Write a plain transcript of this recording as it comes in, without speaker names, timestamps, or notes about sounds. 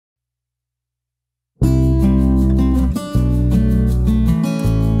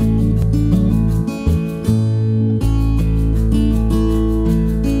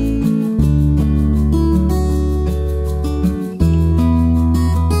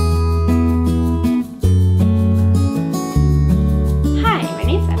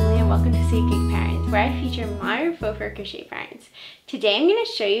here, for Crochet Patterns. Today I'm going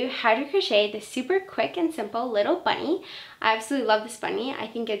to show you how to crochet this super quick and simple little bunny. I absolutely love this bunny. I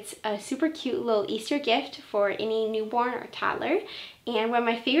think it's a super cute little Easter gift for any newborn or toddler. And one of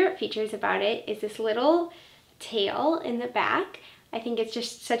my favorite features about it is this little tail in the back. I think it's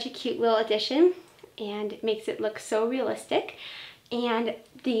just such a cute little addition and it makes it look so realistic. And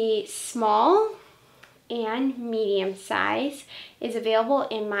the small and medium size is available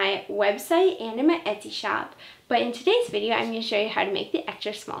in my website and in my Etsy shop. But in today's video, I'm going to show you how to make the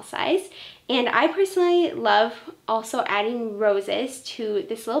extra small size. And I personally love also adding roses to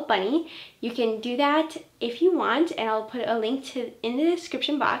this little bunny. You can do that if you want, and I'll put a link in the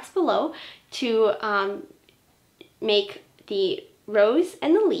description box below to make the rose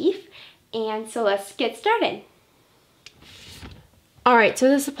and the leaf. And so let's get started. Alright, so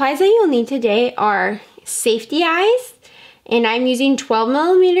the supplies that you'll need today are safety eyes, and I'm using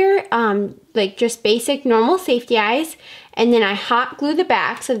 12mm, like just basic normal safety eyes, and then I hot glue the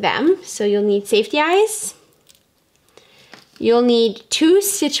backs of them. So you'll need safety eyes, you'll need 2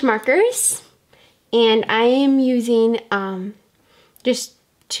 stitch markers, and I am using just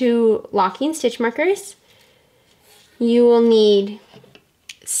 2 locking stitch markers. You will need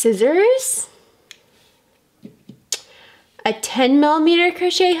scissors, a 10mm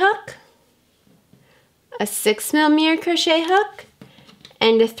crochet hook, a 6mm crochet hook,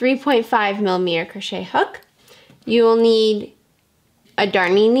 and a 3.5mm crochet hook. You will need a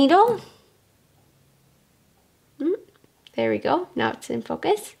darning needle. There we go, now it's in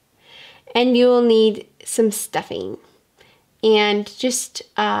focus. And you will need some stuffing. And just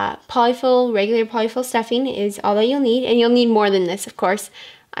polyfill, regular polyfill stuffing is all that you'll need. And you'll need more than this, of course.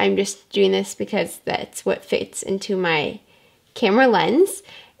 I'm just doing this because that's what fits into my camera lens.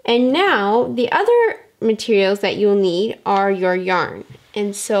 And now the other materials that you'll need are your yarn.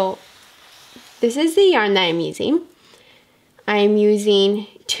 And so this is the yarn that I'm using. I'm using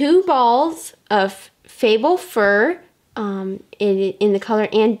 2 balls of Fable Fur in the color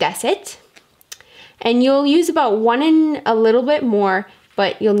Andesite. And you'll use about 1 and a little bit more,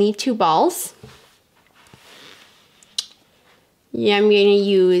 but you'll need 2 balls. Yeah, I'm going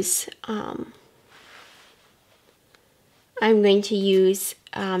to use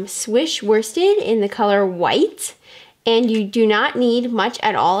Swish worsted in the color white, and you do not need much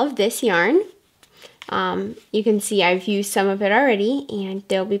at all of this yarn. You can see I've used some of it already, and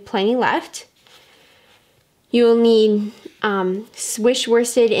there'll be plenty left. You'll need Swish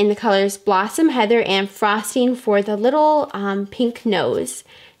worsted in the colors Blossom Heather and frosting for the little pink nose.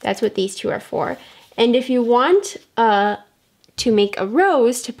 That's what these 2 are for. And if you want to make a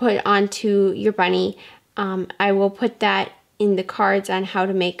rose to put onto your bunny, I will put that in the cards on how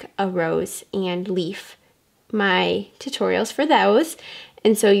to make a rose and leaf, my tutorials for those,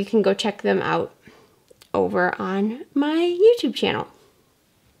 and so you can go check them out over on my YouTube channel.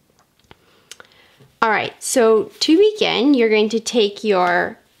 Alright, so to begin, you're going to take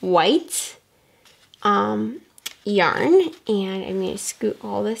your white yarn, and I'm going to scoot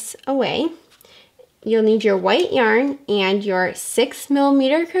all this away. You'll need your white yarn and your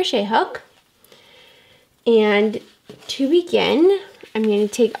 6mm crochet hook. And to begin, I'm going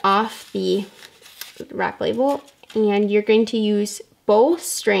to take off the wrap label, and you're going to use both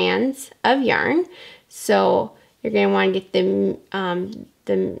strands of yarn. So you're going to want to get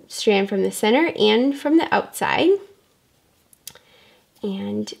the strand from the center and from the outside.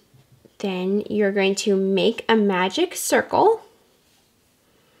 And then you're going to make a magic circle.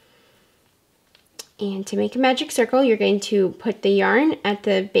 And to make a magic circle, you're going to put the yarn at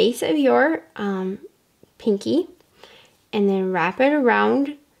the base of your pinky, and then wrap it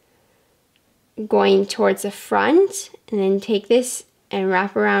around going towards the front, and then take this and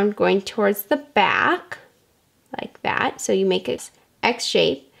wrap around going towards the back like that. So you make an X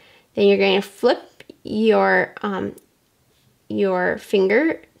shape. Then you're going to flip your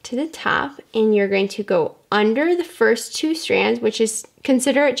finger to the top, and you're going to go under the first 2 strands, which is,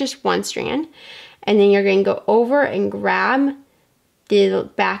 consider it just 1 strand. And then you're going to go over and grab the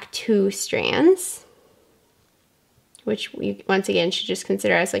back 2 strands, which we once again should just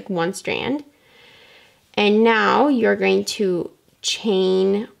consider as like 1 strand. And now you're going to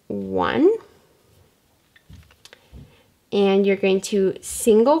chain 1, and you're going to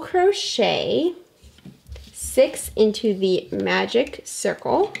single crochet 6 into the magic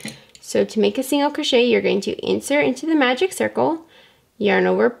circle. So to make a single crochet, you're going to insert into the magic circle, yarn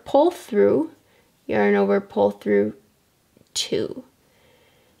over, pull through, yarn over, pull through 2.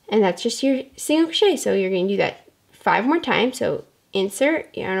 And that's just your single crochet. So you're going to do that 5 more times. So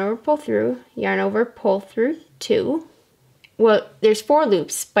insert, yarn over, pull through, yarn over, pull through 2. Well, there's 4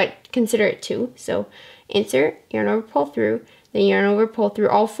 loops, but consider it 2. So insert, yarn over, pull through, then yarn over, pull through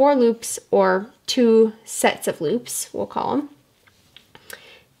all 4 loops, or 2 sets of loops, we'll call them.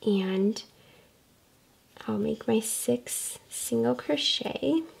 And I'll make my 6 single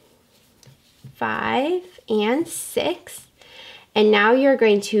crochet, 5 and 6. And now you're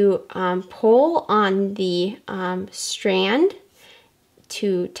going to pull on the strand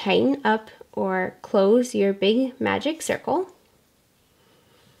to tighten up or close your big magic circle.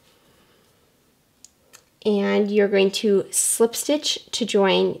 And you're going to slip stitch to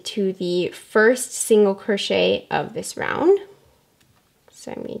join to the first single crochet of this round.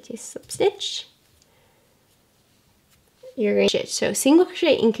 So I'm going to slip stitch. You're going to stitch, so single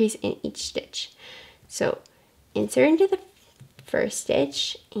crochet increase in each stitch. So insert into the first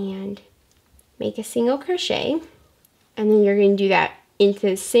stitch and make a single crochet, and then you're going to do that into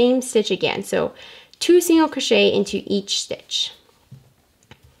the same stitch again. So 2 single crochet into each stitch.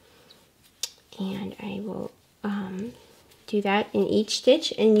 And I will do that in each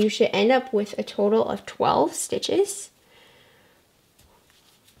stitch, and you should end up with a total of 12 stitches.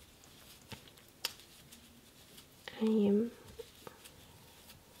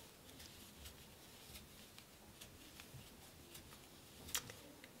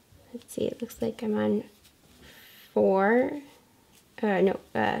 Let's see, it looks like I'm on 11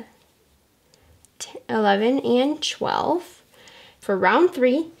 and 12. For round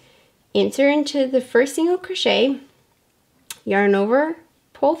 3, insert into the first single crochet, yarn over,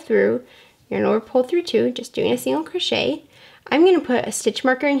 pull through, yarn over, pull through 2, just doing a single crochet. I'm going to put a stitch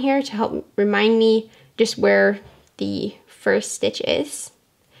marker in here to help remind me just where the first stitch is,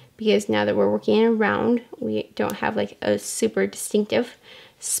 because now that we're working in a round, we don't have like a super distinctive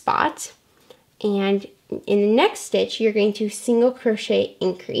spot. And in the next stitch, you're going to single crochet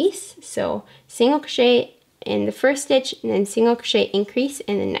increase. So single crochet in the first stitch, and then single crochet increase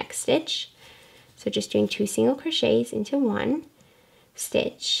in the next stitch. So just doing 2 single crochets into 1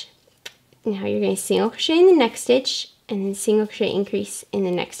 stitch. Now you're going to single crochet in the next stitch, and then single crochet increase in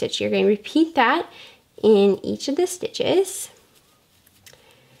the next stitch. You're going to repeat that in each of the stitches.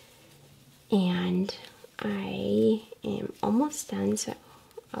 And I am almost done, so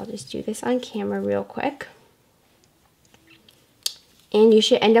I'll just do this on camera real quick. And you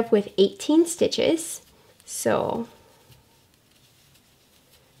should end up with 18 stitches. So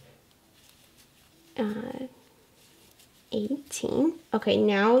 18. Okay,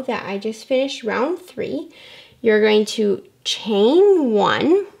 now that I just finished round 3, you're going to chain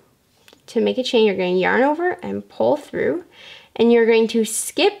 1. To make a chain, you're going to yarn over and pull through, and you're going to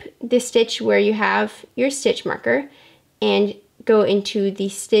skip the stitch where you have your stitch marker and go into the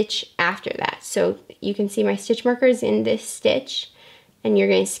stitch after that. So you can see my stitch marker is in this stitch, and you're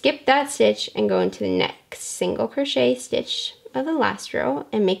going to skip that stitch and go into the next single crochet stitch of the last row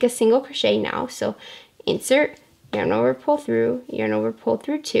and make a single crochet now. So insert, yarn over, pull through, yarn over, pull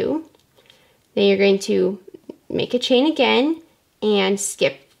through 2. Then you're going to make a chain again and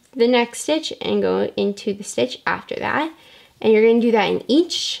skip the next stitch and go into the stitch after that. And you're going to do that in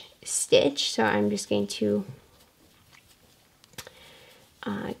each stitch. So I'm just going to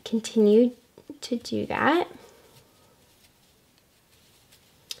continue to do that.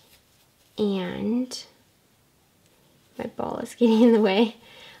 And my ball is getting in the way.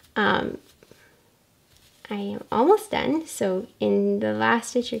 I am almost done. So in the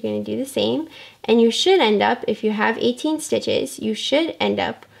last stitch, you're going to do the same. And you should end up, if you have 18 stitches, you should end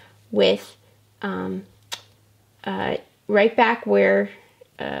up with right back where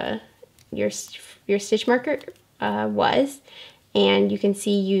your stitch marker was, and you can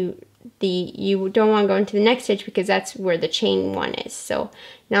see you don't want to go into the next stitch because that's where the chain 1 is. So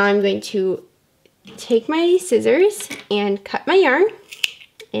now I'm going to take my scissors and cut my yarn,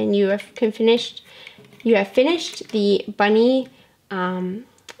 and you have finished the bunny, I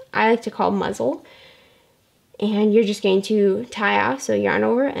like to call muzzle. And you're just going to tie off, so yarn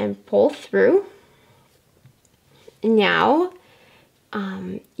over and pull through. Now,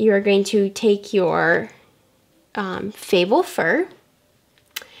 you're going to take your fable fur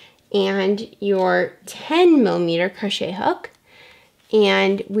and your 10mm crochet hook,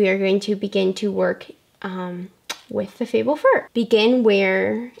 and we are going to begin to work with the fable fur. Begin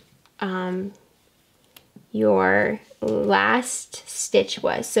where your last stitch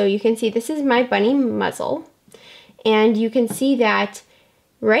was. So you can see this is my bunny muzzle. And you can see that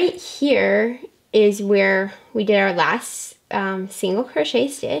right here is where we did our last single crochet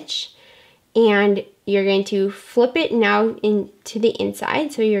stitch, and you're going to flip it now into the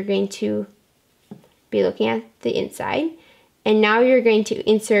inside. So you're going to be looking at the inside, and now you're going to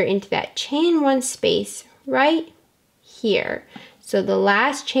insert into that chain 1 space right here. So the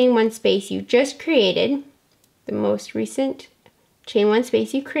last chain one space you just created, the most recent chain one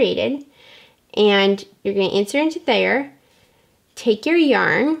space you created, and you're going to insert into there, take your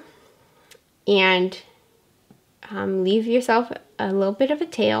yarn and leave yourself a little bit of a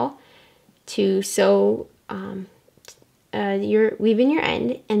tail to sew your weave in your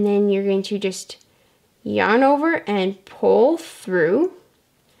end, and then you're going to just yarn over and pull through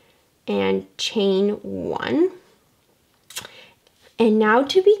and chain one. And now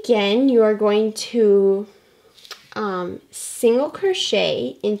to begin, you are going to single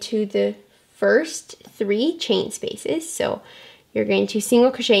crochet into the first 3 chain spaces. So you're going to single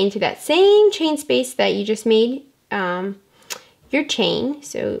crochet into that same chain space that you just made your chain.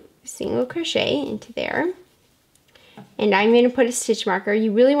 So single crochet into there. And I'm going to put a stitch marker.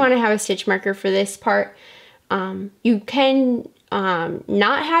 You really want to have a stitch marker for this part. You can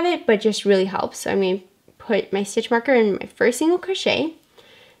not have it, but just really helps. So I'm going to put my stitch marker in my first single crochet.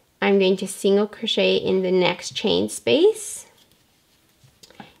 I'm going to single crochet in the next chain space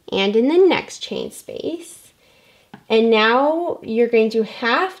and in the next chain space. And now you're going to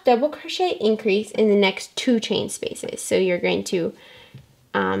half double crochet increase in the next 2 chain spaces. So you're going to,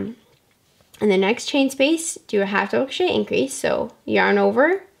 in the next chain space, do a half double crochet increase. So yarn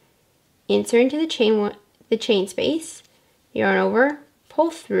over, insert into the chain space, yarn over, pull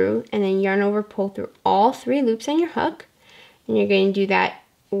through, and then yarn over, pull through all 3 loops on your hook. And you're going to do that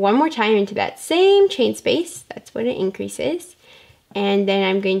one more time into that same chain space. That's what an increase is. And then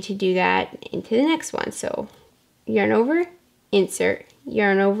I'm going to do that into the next one. So yarn over, insert,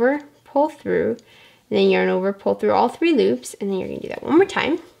 yarn over, pull through, and then yarn over, pull through all 3 loops, and then you're going to do that one more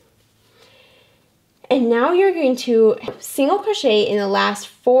time. And now you're going to single crochet in the last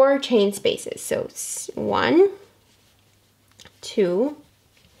 4 chain spaces. So 1, 2,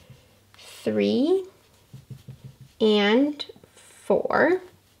 3, and 4.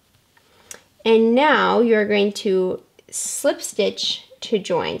 And now you're going to slip stitch to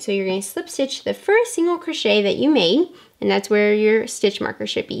join. So you're going to slip stitch the first single crochet that you made, and that's where your stitch marker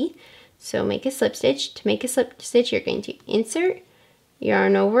should be. So make a slip stitch. To make a slip stitch, you're going to insert,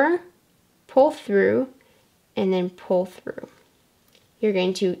 yarn over, pull through, and then pull through. You're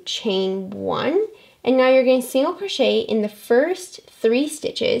going to chain 1, and now you're going to single crochet in the first 3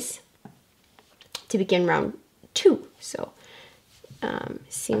 stitches to begin round 2. So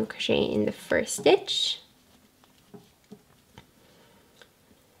single crochet in the first stitch,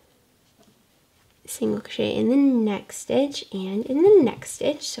 single crochet in the next stitch, and in the next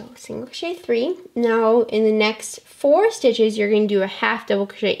stitch. So single crochet 3. Now in the next 4 stitches, you're going to do a half double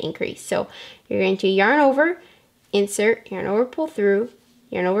crochet increase. So you're going to yarn over, insert, yarn over, pull through,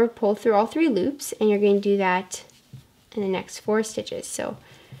 yarn over, pull through all 3 loops, and you're going to do that in the next 4 stitches. So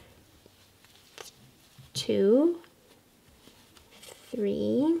 2,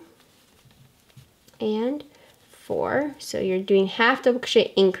 3, and 4. So you're doing half double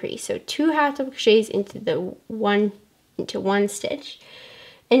crochet increase. So 2 half double crochets into one stitch.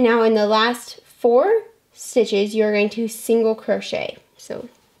 And now in the last 4 stitches, you're going to single crochet. So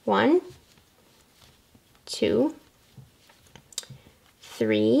 1, 2,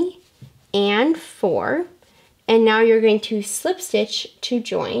 3, and 4. And now you're going to slip stitch to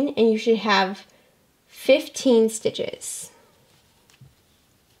join, and you should have 15 stitches.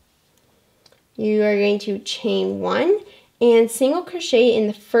 You are going to chain 1 and single crochet in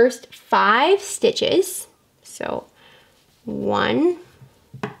the first 5 stitches. So 1,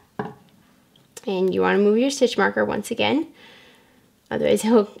 and you want to move your stitch marker once again, otherwise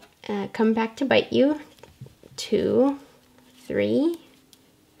it will come back to bite you. 2, 3,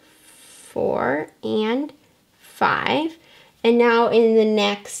 4, and 5. And now in the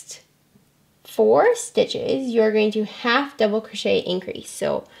next 4 stitches, you're going to half double crochet increase.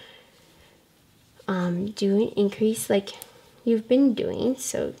 So do an increase like you've been doing.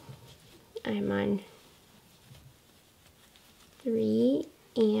 So I'm on 3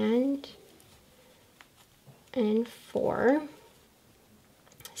 and 4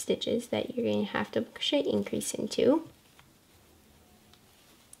 stitches that you're going to half double crochet increase into.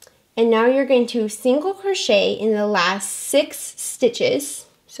 And now you're going to single crochet in the last 6 stitches.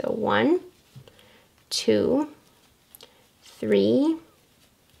 So 1, 2, 3,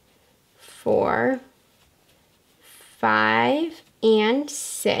 4, 5, and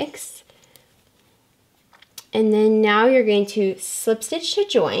 6. And then now you're going to slip stitch to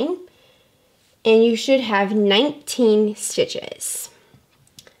join, and you should have 19 stitches.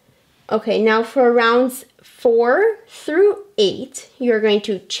 Okay, now for rounds 4 through 8, you're going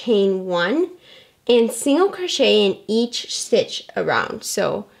to chain 1 and single crochet in each stitch around.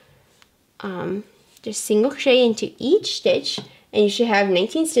 So just single crochet into each stitch, and you should have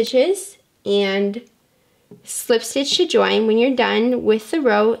 19 stitches, and slip stitch to join when you're done with the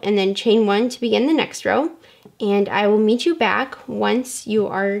row, and then chain 1 to begin the next row. And I will meet you back once you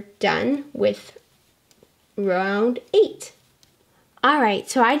are done with round 8. Alright,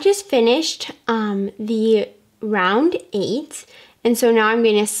 so I just finished the round 8, and so now I'm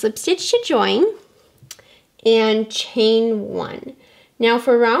going to slip stitch to join and chain 1. Now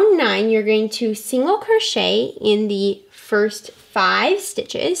for round 9, you're going to single crochet in the first 5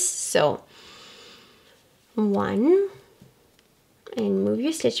 stitches. So 1, and move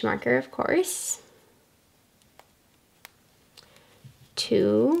your stitch marker, of course,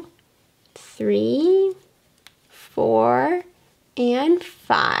 2, 3, 4, and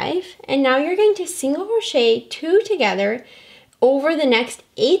 5. And now you're going to single crochet 2 together over the next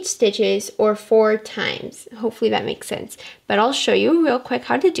 8 stitches, or 4 times. Hopefully that makes sense, but I'll show you real quick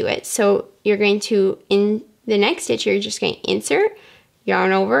how to do it. So you're going to, in the next stitch, you're just going to insert,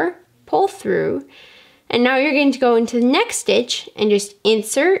 yarn over, pull through, and now you're going to go into the next stitch and just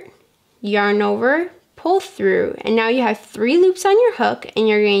insert, yarn over, pull through, and now you have 3 loops on your hook, and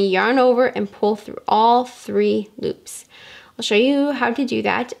you're going to yarn over and pull through all 3 loops. I'll show you how to do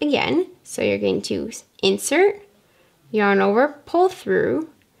that again. So you're going to insert, yarn over, pull through,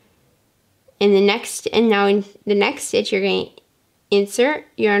 and now in the next stitch you're going to insert,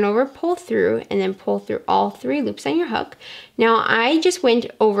 yarn over, pull through, and then pull through all 3 loops on your hook. Now I just went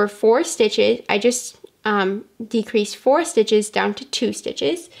over 4 stitches. I just decreased 4 stitches down to 2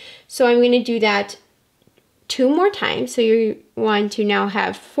 stitches. So I'm going to do that 2 more times. So you want to now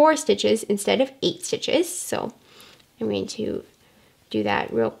have 4 stitches instead of 8 stitches. So I'm going to do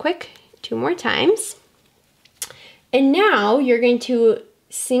that real quick 2 more times. And now you're going to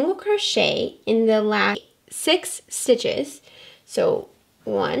single crochet in the last 6 stitches. So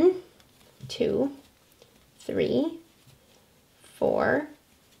 1, 2, 3, 4,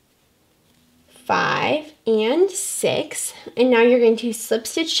 5, and 6. And now you're going to slip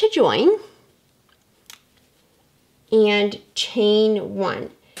stitch to join and chain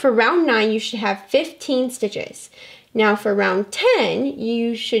 1. For round 9, you should have 15 stitches. Now for round 10,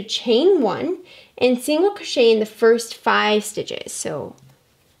 you should chain 1 and single crochet in the first 5 stitches. So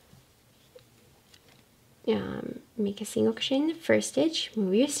make a single crochet in the first stitch,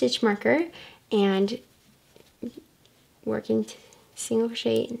 move your stitch marker, and working to single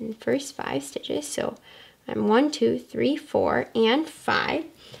crochet in the first 5 stitches. So I'm 1, 2, 3, 4, and 5.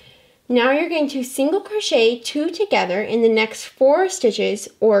 Now you're going to single crochet 2 together in the next 4 stitches,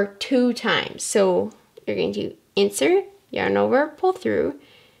 or 2 times. So you're going to insert, yarn over, pull through,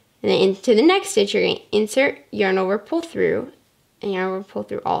 and then into the next stitch you're going to insert, yarn over, pull through, and yarn over, pull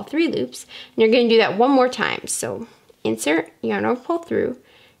through all 3 loops. And you're going to do that 1 more time. So insert, yarn over, pull through,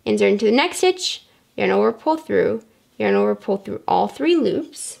 insert into the next stitch, yarn over, pull through, yarn over, pull through all 3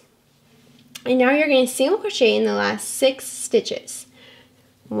 loops. And now you're going to single crochet in the last 6 stitches.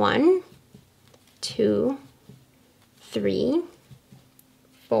 1, 2, 3,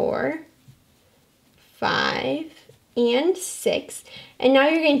 4, 5, and 6. And now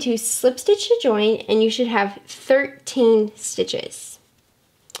you're going to slip stitch to join, and you should have 13 stitches.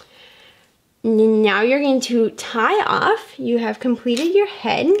 Now you're going to tie off. You have completed your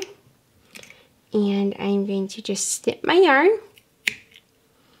head, and I'm going to just snip my yarn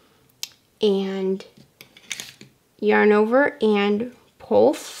and yarn over and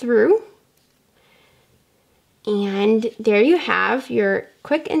pull through. And there you have your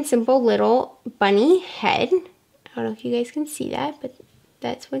quick and simple little bunny head. I don't know if you guys can see that, but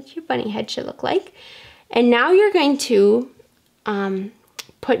that's what your bunny head should look like. And now you're going to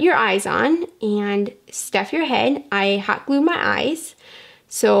put your eyes on and stuff your head. I hot glue my eyes.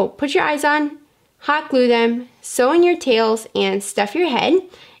 So put your eyes on, hot glue them, sew in your tails, and stuff your head.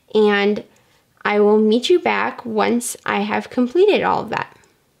 And I will meet you back once I have completed all of that.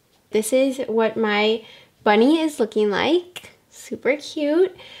 This is what my bunny is looking like. Super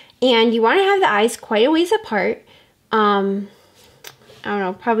cute. And you want to have the eyes quite a ways apart. I don't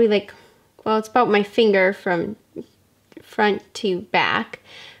know, probably like, well, it's about my finger from front to back,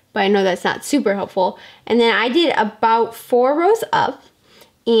 but I know that's not super helpful. And then I did about 4 rows up,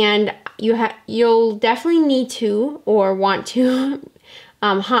 and you'll definitely need to, or want to,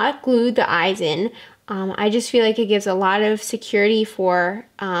 hot glue the eyes in. I just feel like it gives a lot of security for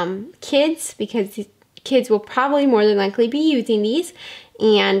kids, because kids will probably more than likely be using these,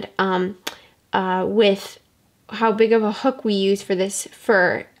 and with how big of a hook we use for this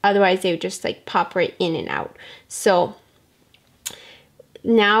fur, otherwise they would just like pop right in and out. So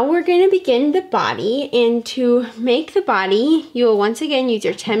now we're going to begin the body, and to make the body, you will once again use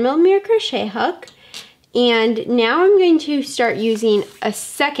your 10mm crochet hook And now I'm going to start using a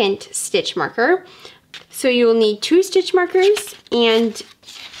second stitch marker. So you'll need 2 stitch markers and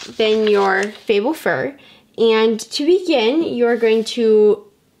then your fable fur. And to begin, you're going to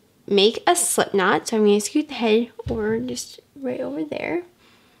make a slip knot. So I'm going to scoot the head over just right over there.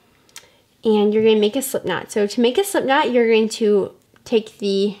 And you're going to make a slip knot. So to make a slip knot, you're going to take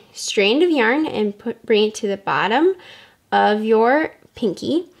the strand of yarn and bring it to the bottom of your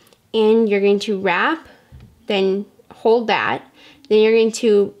pinky. And you're going to wrap, then hold that. Then you're going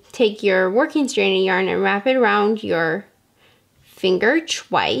to take your working strand of yarn and wrap it around your finger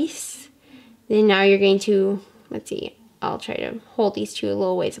twice. Then now you're going to, let's see, I'll try to hold these 2 a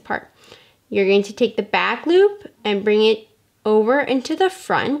little ways apart. You're going to take the back loop and bring it over into the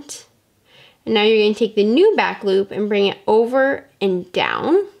front. And now you're going to take the new back loop and bring it over and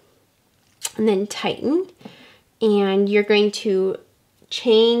down. And then tighten. And you're going to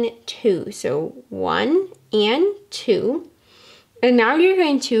chain 2. So 1 and 2. And now you're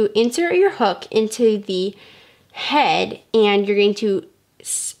going to insert your hook into the head and you're going to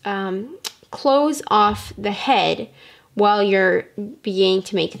close off the head while you're beginning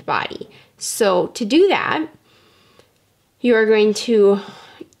to make the body. So to do that, you are going to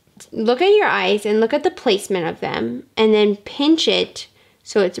look at your eyes and look at the placement of them and then pinch it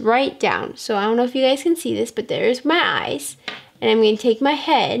so it's right down. So I don't know if you guys can see this, but there's my eyes. And I'm going to take my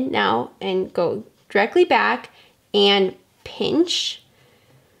head now and go directly back and pinch.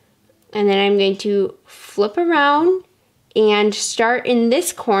 And then I'm going to flip around and start in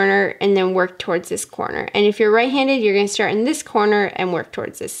this corner and then work towards this corner. And if you're right-handed, you're going to start in this corner and work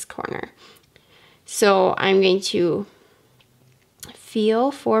towards this corner. So I'm going to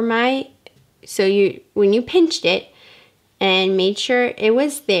feel for my, when you pinched it and made sure it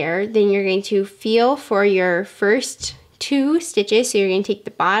was there, then you're going to feel for your first 2 stitches. So you're going to take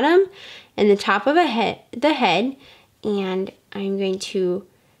the bottom and the top of the head, and I'm going to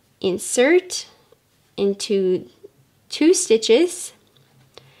insert into 2 stitches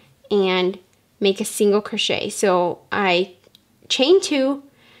and make a single crochet. So I chain 2.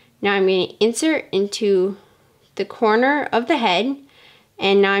 Now I'm going to insert into the corner of the head,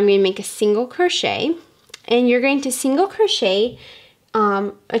 and now I'm going to make a single crochet. And you're going to single crochet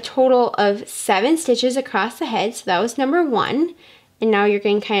a total of 7 stitches across the head. So that was number 1. And now you're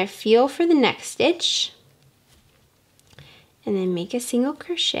going to kind of feel for the next stitch and then make a single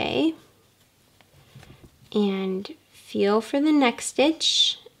crochet and feel for the next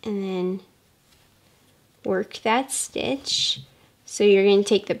stitch and then work that stitch. So you're going to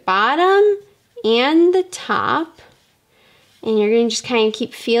take the bottom and the top and you're going to just kind of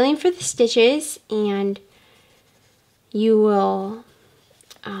keep feeling for the stitches, and you will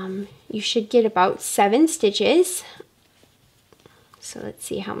you should get about 7 stitches. So let's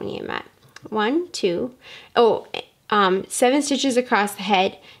see how many I'm at. 1, 2, 7 stitches across the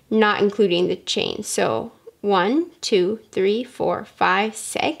head, not including the chain. So 1, 2, 3, 4, 5,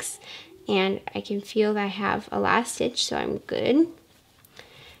 6, and I can feel that I have a last stitch, so I'm good.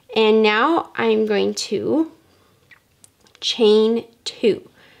 And now I'm going to chain 2.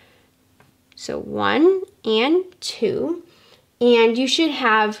 So 1 and 2, and you should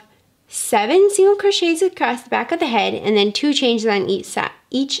have 7 single crochets across the back of the head and then 2 chains on each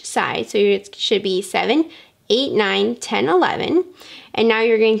side. So it should be 7, 8, 9, 10, 11. And now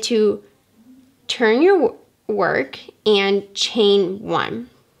you're going to turn your work and chain 1.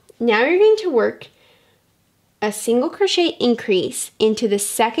 Now you're going to work a single crochet increase into the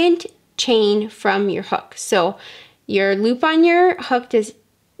second chain from your hook. So your loop on your hook does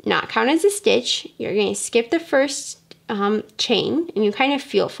not count as a stitch. You're going to skip the first chain and you kind of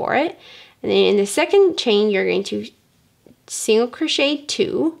feel for it. And then in the second chain, you're going to single crochet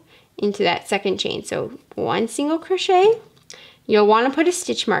 2 into that second chain. So 1 single crochet. You'll want to put a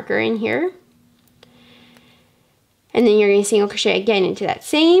stitch marker in here. And then you're going to single crochet again into that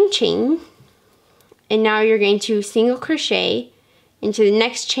same chain. And now you're going to single crochet into the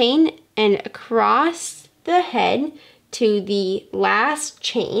next chain and across the head to the last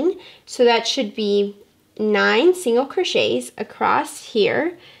chain. So that should be 9 single crochets across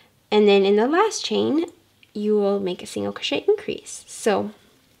here. And then in the last chain, you will make a single crochet increase. So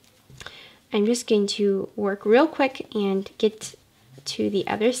I'm just going to work real quick and get to the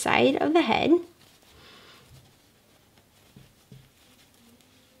other side of the head.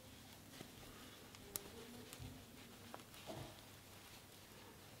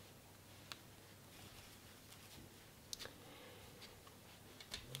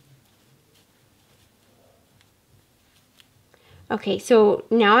 Okay, so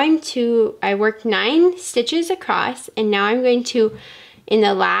now I worked 9 stitches across, and now I'm going to, in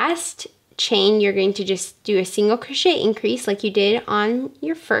the last chain, you're going to just do a single crochet increase like you did on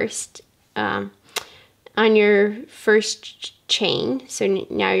your first chain. So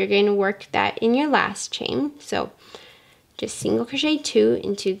now you're going to work that in your last chain. So just single crochet 2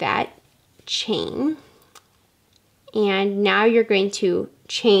 into that chain, and now you're going to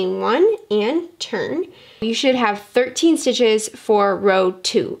chain 1 and turn. You should have 13 stitches for row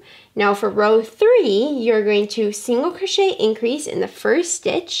 2. Now for row 3, you're going to single crochet increase in the first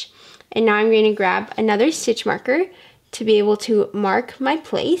stitch, and now I'm going to grab another stitch marker to be able to mark my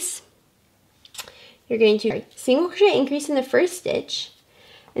place. You're going to single crochet increase in the first stitch,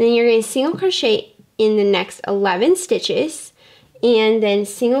 and then you're going to single crochet in the next 11 stitches, and then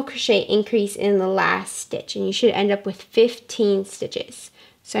single crochet increase in the last stitch, and you should end up with 15 stitches.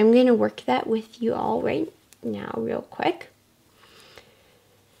 So I'm going to work that with you all right now real quick.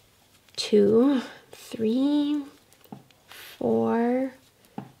 2, 3, 4,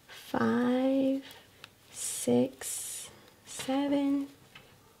 5, 6, 7,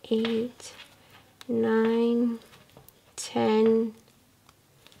 8, 9, 10,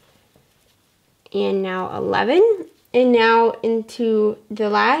 and now 11. And now into the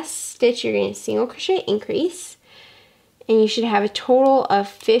last stitch, you're going to single crochet increase, and you should have a total of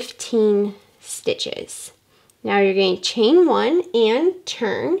 15 stitches. Now you're going to chain 1 and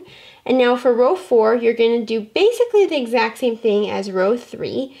turn. And now for row 4, you're going to do basically the exact same thing as row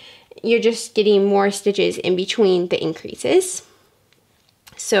 3. You're just getting more stitches in between the increases.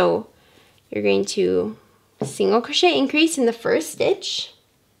 So you're going to single crochet increase in the first stitch.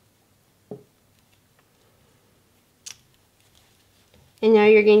 And now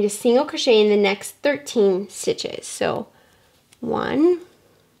you're going to single crochet in the next 13 stitches. So 1,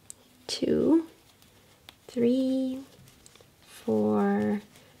 2, 3, 4,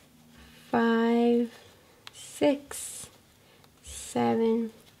 5, 6,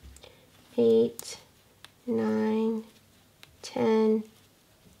 7, 8, 9, 10,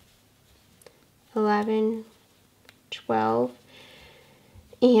 11, 12,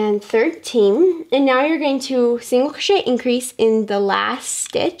 and 13. And now you're going to single crochet increase in the last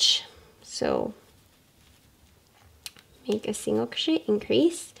stitch. So make a single crochet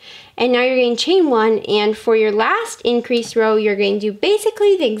increase, and now you're going to chain 1, and for your last increase row, you're going to do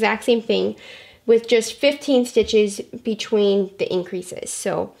basically the exact same thing with just 15 stitches between the increases.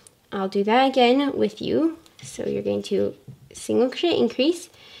 So I'll do that again with you. So you're going to single crochet increase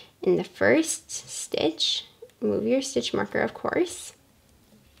in the first stitch, move your stitch marker, of course,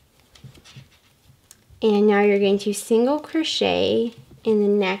 and now you're going to single crochet in the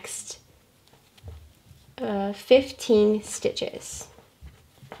next 15 stitches.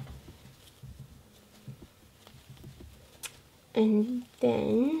 And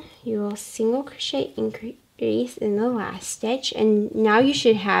then you will single crochet increase in the last stitch, and now you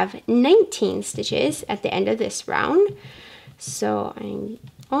should have 19 stitches at the end of this round. So I'm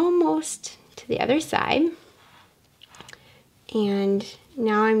almost to the other side, and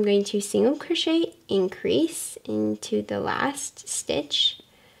now I'm going to single crochet increase into the last stitch,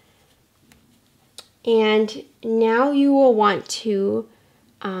 and now you will want to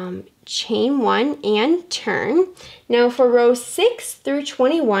chain 1 and turn. Now for row 6 through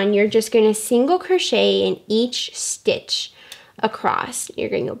 21, you're just going to single crochet in each stitch across. You're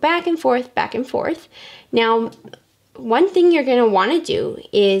going to go back and forth, back and forth. Now one thing you're going to want to do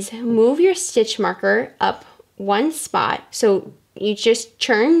is move your stitch marker up one spot. So you just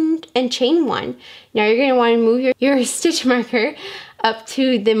turned and chain 1. Now you're going to want to move your stitch marker up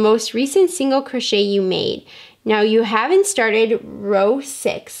to the most recent single crochet you made. Now you haven't started row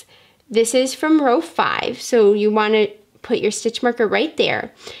 6. This is from row 5, so you want to put your stitch marker right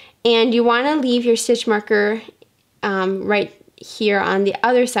there, and you want to leave your stitch marker right here on the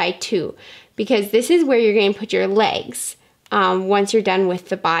other side too, because this is where you're going to put your legs once you're done with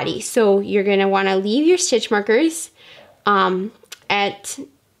the body. So you're going to want to leave your stitch markers in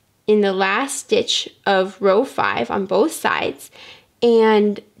the last stitch of row 5 on both sides,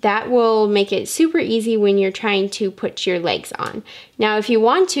 and that will make it super easy when you're trying to put your legs on. Now if you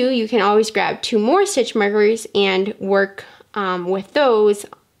want to, you can always grab 2 more stitch markers and work with those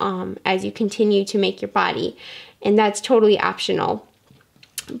as you continue to make your body, and that's totally optional.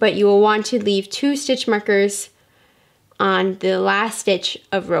 But you will want to leave 2 stitch markers on the last stitch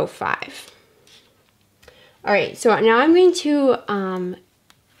of row 5. Alright, so now I'm going to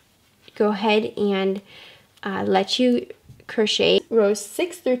go ahead and let you crochet rows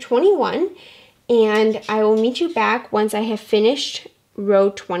 6 through 21, and I will meet you back once I have finished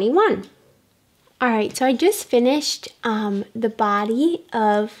row 21. Alright, so I just finished the body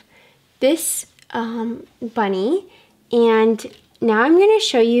of this bunny, and now I'm going to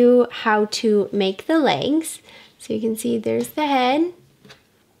show you how to make the legs. So you can see there's the head.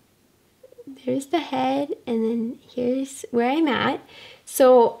 There's the head, and then here's where I'm at.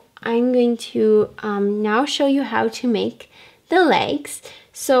 So I'm going to now show you how to make the legs.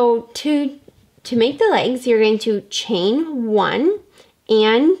 So to make the legs, you're going to chain 1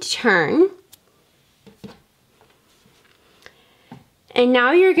 and turn. And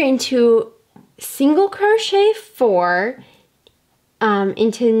now you're going to single crochet 4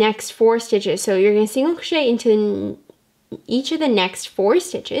 into the next 4 stitches. So you're going to single crochet into each of the next 4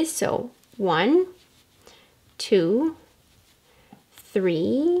 stitches. So 1, 2,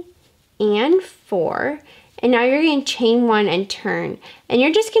 3, and 4. And now you're going to chain 1 and turn. And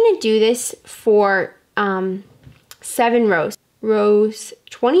you're just going to do this for 7 rows. Rows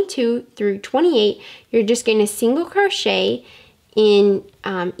 22 through 28, you're just going to single crochet in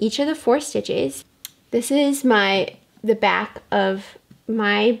each of the 4 stitches. This is the back of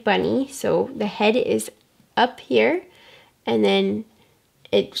my bunny. So the head is up here, and then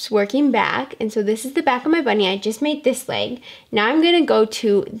it's working back, and so this is the back of my bunny. I just made this leg. Now I'm going to go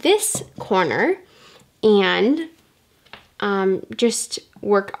to this corner and just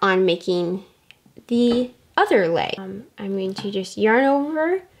work on making the other leg. I'm going to just yarn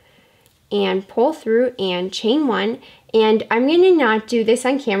over and pull through and chain 1, and I'm going to not do this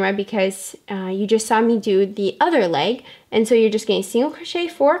on camera because you just saw me do the other leg, and so you're just going to single crochet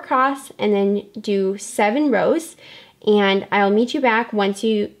 4 across and then do 7 rows. And I'll meet you back once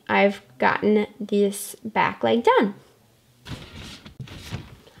I've gotten this back leg done.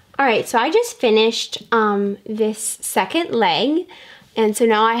 Alright, so I just finished this second leg, and so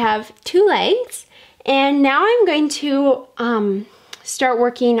now I have 2 legs, and now I'm going to start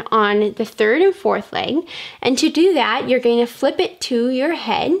working on the 3rd and 4th leg. And to do that, you're going to flip it to your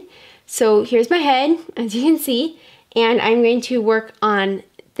head. So here's my head, as you can see, and I'm going to work on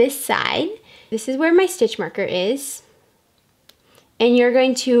this side. This is where my stitch marker is. And you're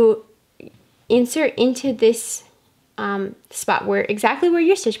going to insert into this spot exactly where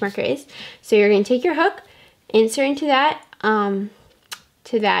your stitch marker is. So you're going to take your hook, insert into that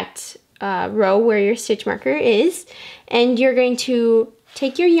row where your stitch marker is, and you're going to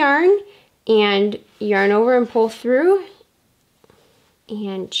take your yarn and yarn over and pull through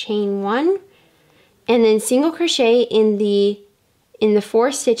and chain 1, and then single crochet in the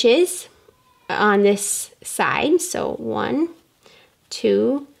 4 stitches on this side. So 1,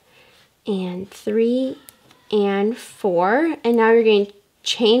 2, and 3, and 4, and now you're going to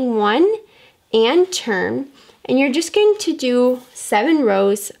chain 1 and turn, and you're just going to do 7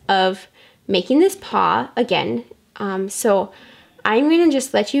 rows of making this paw again. So I'm going to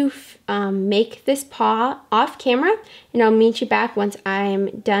just let you make this paw off camera, and I'll meet you back once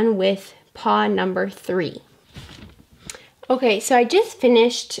I'm done with paw number 3. Okay, so I just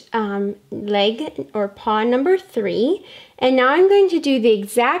finished leg or paw number 3, and now I'm going to do the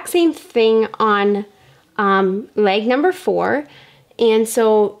exact same thing on leg number 4. And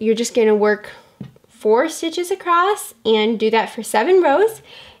so you're just going to work 4 stitches across and do that for 7 rows,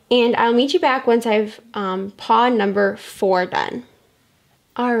 and I'll meet you back once I've paw number 4 done.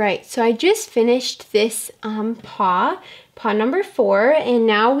 Alright, so I just finished this paw number 4, and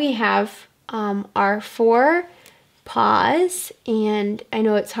now we have our 4 paws, and I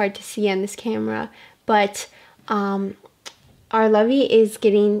know it's hard to see on this camera, but our Lovey is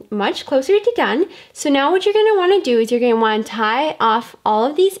getting much closer to done. So now what you're going to want to do is you're going to want to tie off all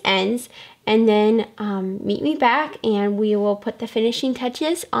of these ends, and then meet me back and we will put the finishing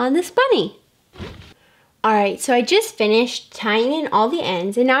touches on this bunny. Alright, so I just finished tying in all the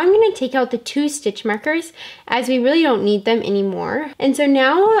ends, and now I'm going to take out the 2 stitch markers as we really don't need them anymore. And so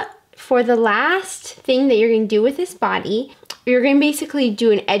now for the last thing that you're going to do with this body, you're going to basically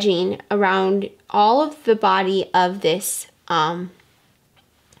do an edging around all of the body of this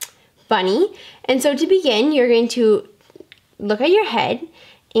bunny. And so to begin, you're going to look at your head,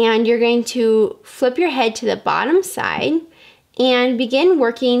 and you're going to flip your head to the bottom side and begin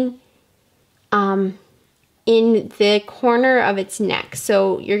working in the corner of its neck.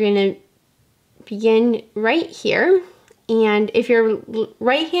 So you're going to begin right here, and if you're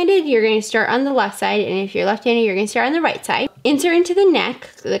right-handed, you're going to start on the left side, and if you're left-handed, you're going to start on the right side. Insert into the neck,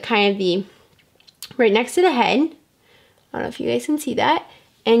 the right next to the head. I don't know if you guys can see that.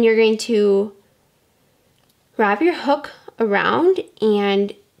 And you're going to wrap your hook around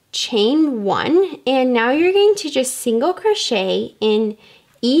and chain 1, and now you're going to just single crochet in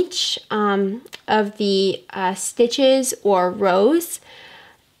each of the stitches or rows,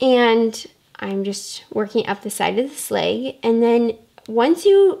 and I'm just working up the side of this leg. And then once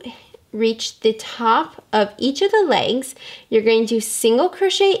you reach the top of each of the legs, you're going to single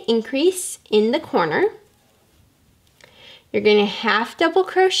crochet increase in the corner. You're going to half double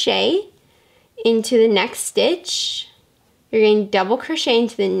crochet into the next stitch. You're going to double crochet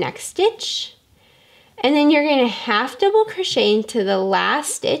into the next stitch. And then you're going to half double crochet into the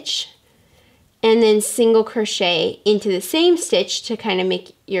last stitch and then single crochet into the same stitch to kind of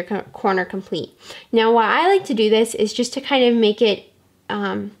make your corner complete. Now why I like to do this is just to kind of make it,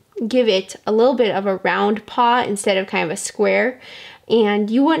 give it a little bit of a round paw instead of kind of a square. And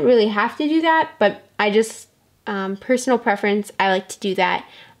you wouldn't really have to do that, but I just, personal preference, I like to do that.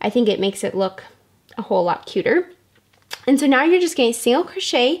 I think it makes it look a whole lot cuter. And so now you're just going to single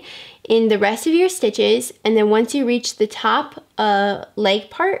crochet in the rest of your stitches, and then once you reach the top leg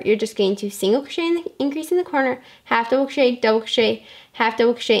part, you're just going to single crochet in the increase in the corner, half double crochet, half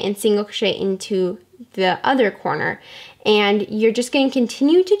double crochet, and single crochet into the other corner. And you're just going to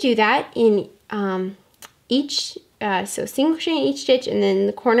continue to do that in each, so single crochet in each stitch, and then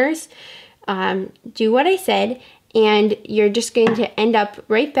the corners, do what I said, and you're just going to end up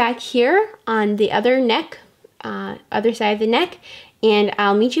right back here on the other neck, other side of the neck, and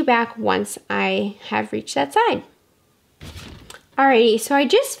I'll meet you back once I have reached that side. Alrighty, so I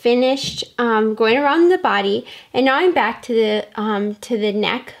just finished going around the body, and now I'm back to the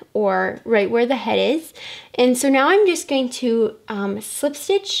neck, or right where the head is. And so now I'm just going to slip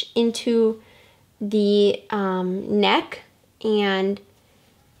stitch into the neck and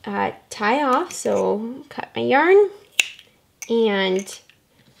tie off. So cut my yarn and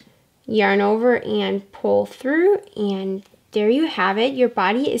yarn over and pull through, and there you have it. Your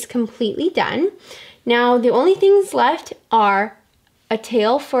body is completely done. Now the only things left are a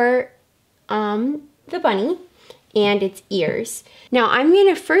tail for the bunny and its ears. Now I'm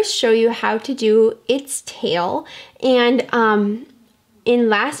going to first show you how to do its tail, and in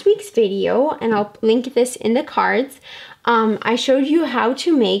last week's video, and I'll link this in the cards, I showed you how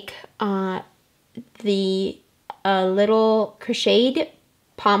to make the little crocheted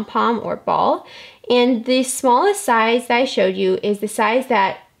pom-pom or ball, and the smallest size that I showed you is the size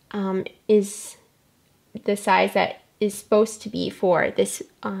that is supposed to be for this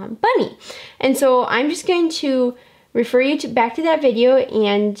bunny. And so I'm just going to refer you back to that video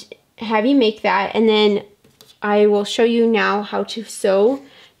and have you make that, and then I will show you now how to sew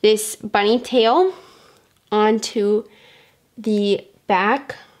this bunny tail onto the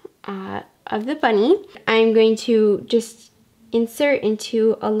back of the bunny. I'm going to just insert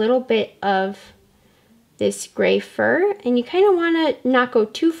into a little bit of this gray fur, and you kind of want to not go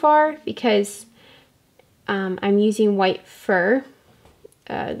too far because I'm using white fur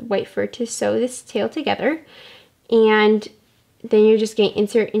to sew this tail together. And then you're just going to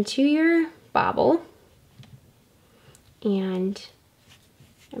insert into your bobble, and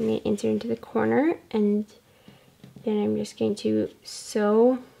I'm going to insert into the corner, and then I'm just going to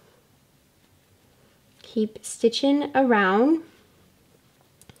sew, keep stitching around,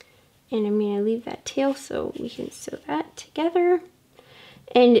 and I'm going to leave that tail so we can sew that together.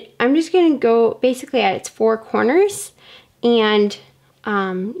 And I'm just going to go basically at its four corners, and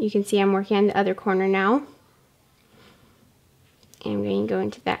you can see I'm working on the other corner now. And I'm going to go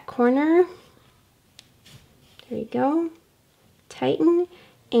into that corner. There we go. Tighten.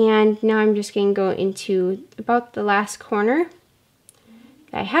 And now I'm just going to go into about the last corner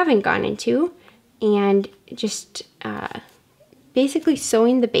that I haven't gone into, and just basically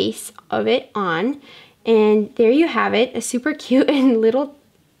sewing the base of it on. And there you have it, a super cute and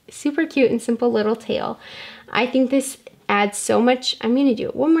simple little tail. I think this adds so much. I'm going to do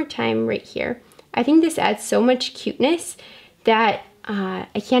it one more time right here. I think this adds so much cuteness that I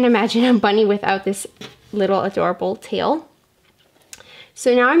can't imagine a bunny without this little adorable tail.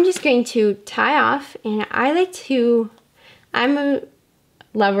 So now I'm just going to tie off, and I'm a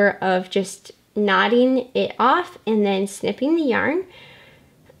lover of just knotting it off and then snipping the yarn.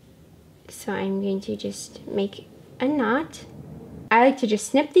 So I'm going to just make a knot. I like to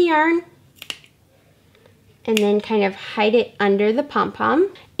just snip the yarn and then kind of hide it under the pom-pom.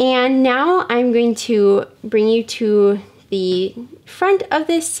 And now I'm going to bring you to the front of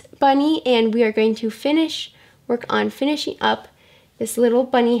this bunny, and we are going to work on finishing up this little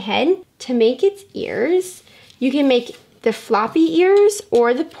bunny head. To make its ears, you can make the floppy ears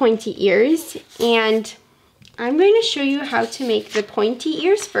or the pointy ears, and I'm going to show you how to make the pointy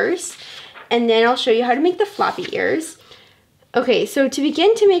ears first, and then I'll show you how to make the floppy ears. Okay, so to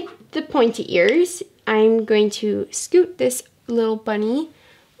begin to make the pointy ears, I'm going to scoot this little bunny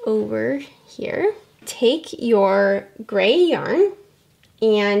over here. Take your gray yarn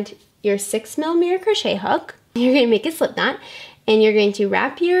and your 6mm crochet hook. You're going to make a slip knot, and you're going to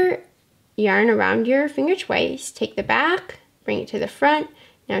wrap your yarn around your finger twice, take the back, bring it to the front.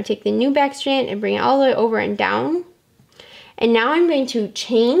 Now take the new back strand and bring it all the way over and down. And now I'm going to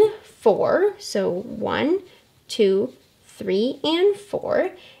chain 4. So 1, 2, 3, and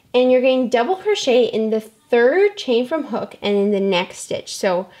 4. And you're going to double crochet in the 3rd chain from hook and in the next stitch.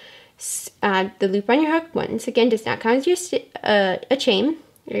 So the loop on your hook, once again, does not count as your a chain.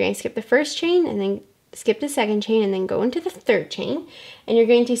 You're going to skip the 1st chain and then skip the 2nd chain and then go into the 3rd chain. And you're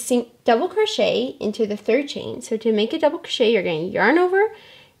going to double crochet into the 3rd chain. So to make a double crochet, you're going to yarn over,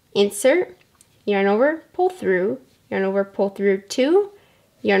 insert, yarn over, pull through, yarn over, pull through 2,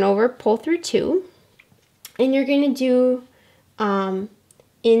 yarn over, pull through 2. And you're going to do,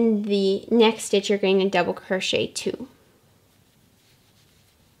 in the next stitch, you're going to double crochet 2.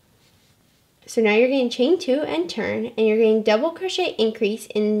 So now you're going to chain 2 and turn, and you're going to double crochet increase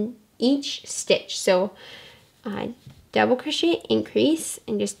in each stitch. So double crochet increase,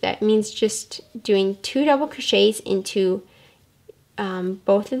 and that means just doing 2 double crochets into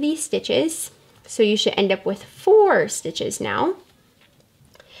both of these stitches. So you should end up with 4 stitches now.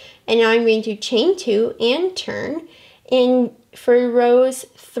 And now I'm going to chain 2 and turn. And for rows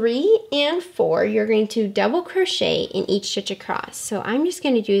 3 and 4, you're going to double crochet in each stitch across. So I'm just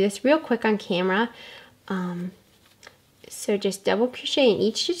going to do this real quick on camera. So just double crochet in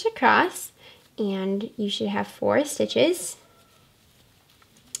each stitch across, and you should have 4 stitches.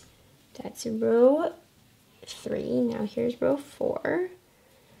 That's row 3. Now here's row 4.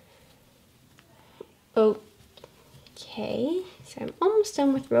 Okay, so I'm almost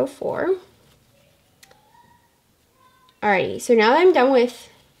done with row 4. Alrighty, so now that I'm done with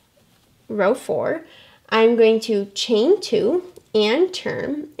row 4, I'm going to chain 2 and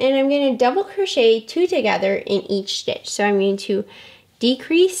turn, and I'm going to double crochet 2 together in each stitch. So I'm going to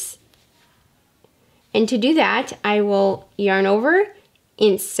decrease, and to do that, I will yarn over,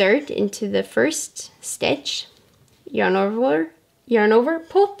 insert into the 1st stitch, yarn over,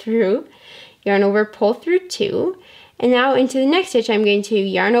 pull through, yarn over, pull through 2, and now into the next stitch, I'm going to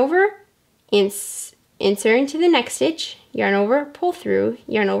yarn over, insert into the next stitch, yarn over, pull through,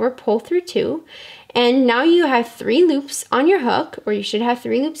 yarn over, pull through 2, and now you have 3 loops on your hook, or you should have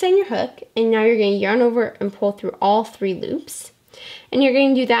 3 loops on your hook, and now you're going to yarn over and pull through all 3 loops, and you're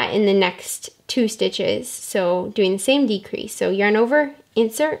going to do that in the next 2 stitches, so doing the same decrease. So yarn over,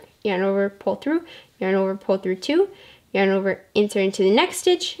 insert, yarn over, pull through, yarn over, pull through 2, yarn over, insert into the next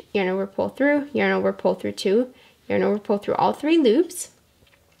stitch, yarn over, pull through, yarn over, pull through 2, yarn over, pull through all 3 loops.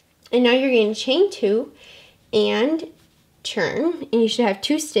 And now you're going to chain 2 and turn, and you should have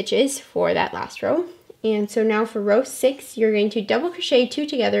 2 stitches for that last row. And so now for row 6, you're going to double crochet 2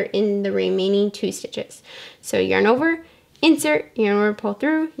 together in the remaining 2 stitches. So yarn over, insert, yarn over, pull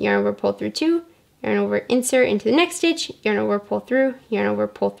through, yarn over, pull through 2, yarn over, insert into the next stitch, yarn over, pull through, yarn over,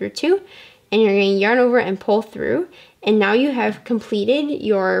 pull through 2, and you're going to yarn over and pull through. And now you have completed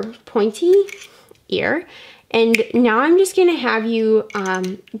your pointy ear. And now I'm just going to have you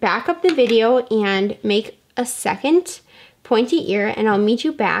back up the video and make a second pointy ear, and I'll meet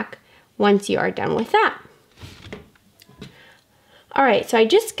you back once you are done with that. Alright, so I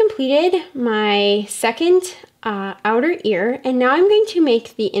just completed my second outer ear, and now I'm going to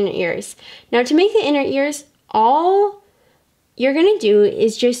make the inner ears. Now to make the inner ears, all you're going to do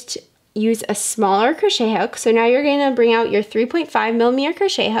is just use a smaller crochet hook. So now you're going to bring out your 3.5mm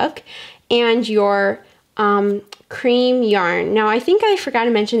crochet hook and your cream yarn. Now I think I forgot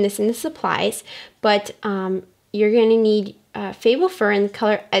to mention this in the supplies, but you're going to need Fable Fur in the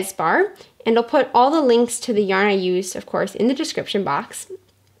color Esbar, and I'll put all the links to the yarn I used, of course, in the description box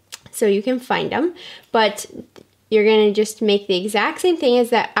so you can find them. But you're going to just make the exact same thing as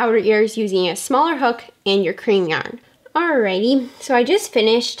that outer ears using a smaller hook and your cream yarn. Alrighty, so I just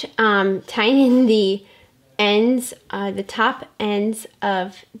finished tying in the ends, the top ends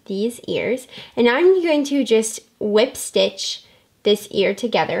of these ears, and now I'm going to just whip stitch this ear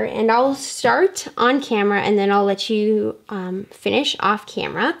together, and I'll start on camera and then I'll let you finish off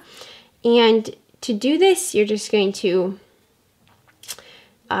camera. And to do this, you're just going to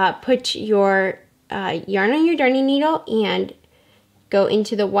put your yarn on your darning needle and go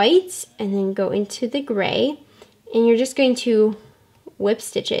into the whites and then go into the gray, and you're just going to whip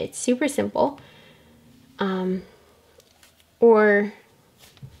stitch it. It's super simple.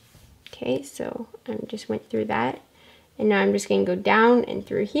 Okay, so I just went through that, and now I'm just going to go down and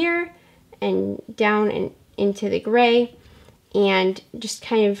through here and down and into the gray, and just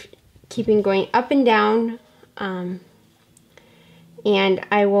kind of keeping going up and down, and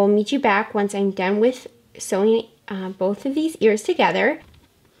I will meet you back once I'm done with sewing both of these ears together.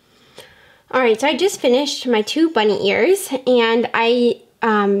 Alright, so I just finished my 2 bunny ears, and I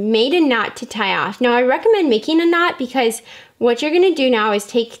made a knot to tie off. Now I recommend making a knot because what you're gonna do now is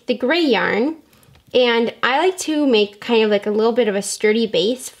take the gray yarn, and I like to make kind of like a little bit of a sturdy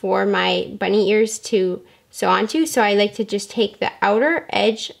base for my bunny ears to sew onto. So I like to just take the outer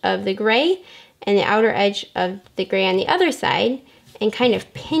edge of the gray and the outer edge of the gray on the other side and kind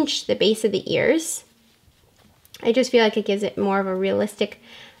of pinch the base of the ears. I just feel like it gives it more of a realistic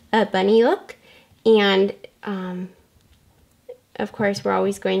bunny look. And of course, we're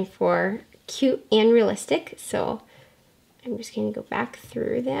always going for cute and realistic. So I'm just going to go back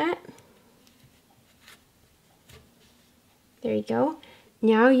through that. There you go.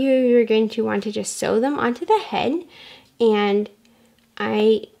 Now you're going to want to just sew them onto the head, and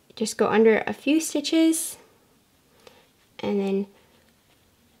I just go under a few stitches and then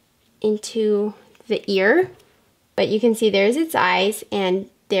into the ear. But you can see there's its eyes, and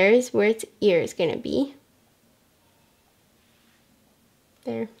there's where its ear is going to be.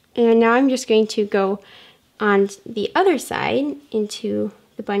 There. And now I'm just going to go on the other side into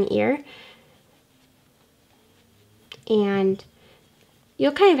the bunny ear. And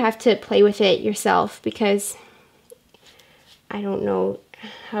you'll kind of have to play with it yourself because I don't know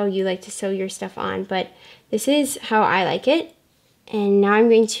how you like to sew your stuff on, but this is how I like it. And now I'm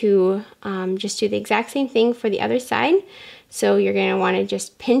going to just do the exact same thing for the other side. So you're going to want to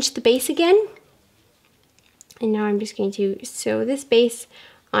just pinch the base again. And now I'm just going to sew this base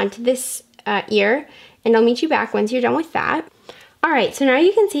onto this ear, and I'll meet you back once you're done with that. All right, so now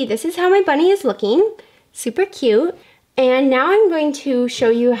you can see this is how my bunny is looking. Super cute. And now I'm going to show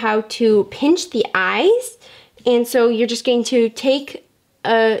you how to pinch the eyes. And so you're just going to take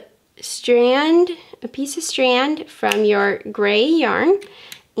a piece of strand from your gray yarn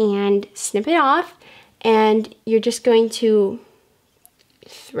and snip it off. And you're just going to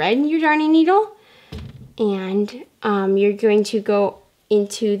thread your darning needle, and you're going to go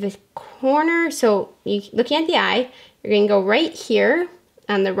into the corner. So looking at the eye, you're going to go right here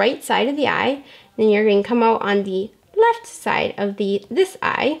on the right side of the eye, then you're going to come out on the left side of this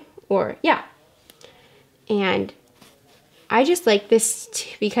eye, or yeah. And I just like this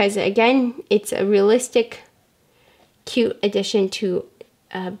because again, it's a realistic, cute addition to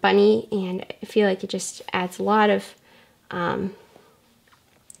a bunny, and I feel like it just adds a lot of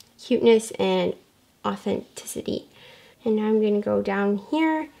cuteness and authenticity. And now I'm going to go down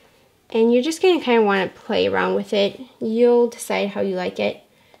here, and you're just going to kind of want to play around with it. You'll decide how you like it.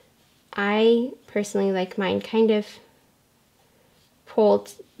 I personally like mine kind of pulled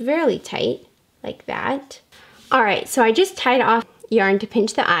fairly tight, like that. All right, so I just tied off yarn to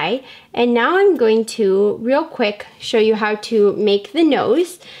pinch the eye, and now I'm going to real quick show you how to make the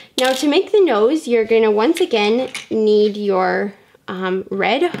nose. Now to make the nose, you're going to once again need your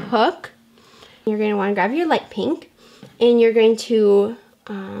red hook. You're going to want to grab your light pink, and you're going to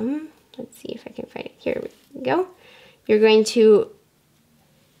let's see if I can find it. Here we go. You're going to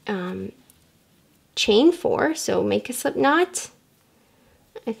chain 4, so make a slip knot.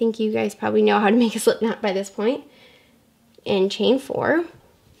 I think you guys probably know how to make a slip knot by this point. And chain 4.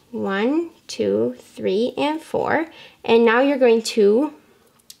 1, 2, 3, and 4. And now you're going to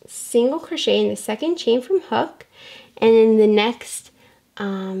single crochet in the second chain from hook, and in the next,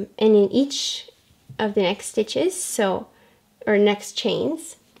 and in each of the next stitches, or next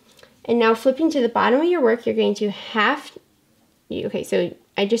chains. And now flipping to the bottom of your work, you're going to okay, so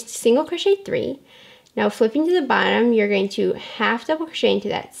I just single crochet 3. Now flipping to the bottom, you're going to half double crochet into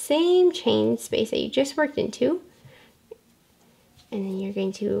that same chain space that you just worked into. And then you're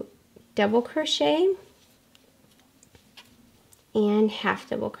going to double crochet and half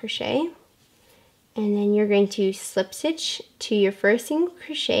double crochet. And then you're going to slip stitch to your first single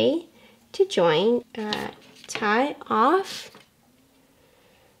crochet to join, tie off.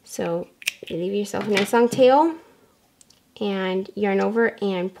 So you leave yourself a nice long tail and yarn over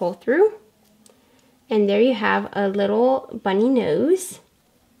and pull through. And there you have a little bunny nose.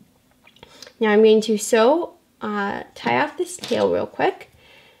 Now I'm going to tie off this tail real quick,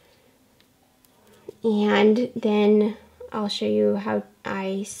 and then I'll show you how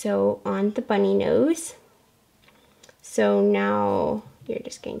I sew on the bunny nose. So now you're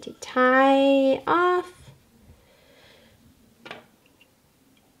just going to tie off.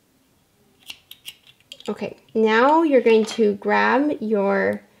 Okay, now you're going to grab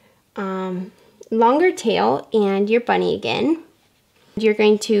your longer tail and your bunny again. You're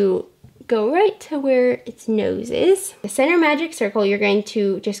going to go right to where its nose is. The center magic circle, you're going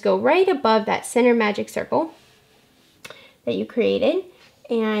to just go right above that center magic circle that you created,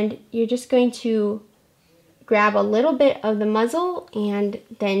 and you're just going to grab a little bit of the muzzle and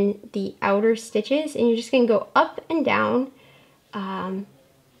then the outer stitches, and you're just going to go up and down to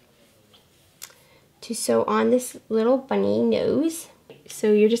sew on this little bunny nose.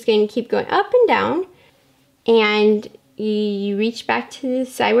 So you're just going to keep going up and down, and you reach back to the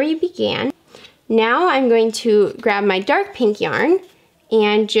side where you began. Now I'm going to grab my dark pink yarn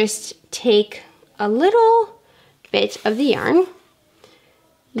and just take a little bit of the yarn.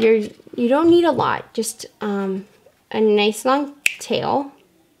 You don't need a lot, just a nice long tail,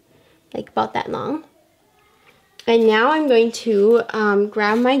 like about that long. And now I'm going to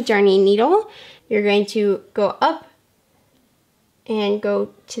grab my darning needle. You're going to go up and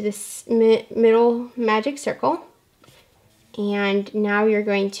go to this middle magic circle. And now you're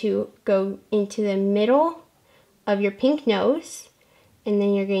going to go into the middle of your pink nose, and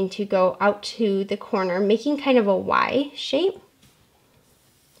then you're going to go out to the corner, making kind of a Y shape.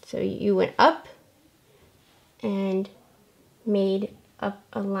 So you went up and made up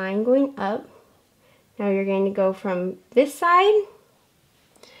a line going up. Now you're going to go from this side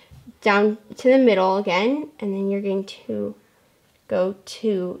down to the middle again, and then you're going to go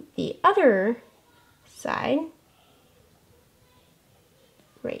to the other side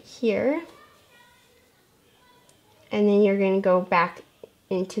right here, and then you're going to go back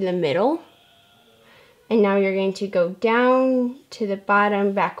into the middle, and now you're going to go down to the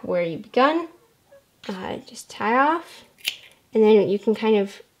bottom back where you begun. Just tie off, and then you can kind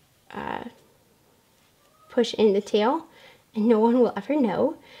of push in the tail and no one will ever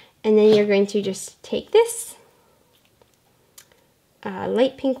know. And then you're going to just take this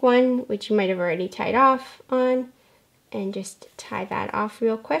light pink one, which you might have already tied off on, and just tie that off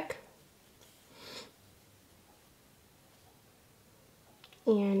real quick.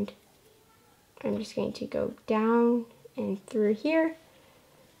 And I'm just going to go down and through here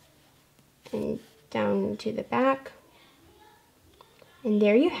and down to the back. And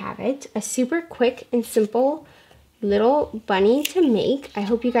there you have it, a super quick and simple little bunny to make. I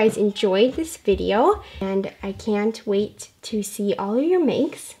hope you guys enjoyed this video, and I can't wait to see all of your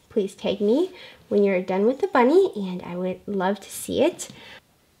makes. Please tag me when you're done with the bunny, and I would love to see it.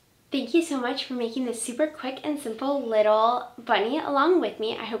 Thank you so much for making this super quick and simple little bunny along with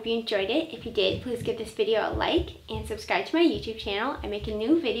me. I hope you enjoyed it. If you did, please give this video a like and subscribe to my YouTube channel. I make a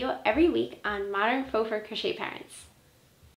new video every week on modern faux fur crochet patterns.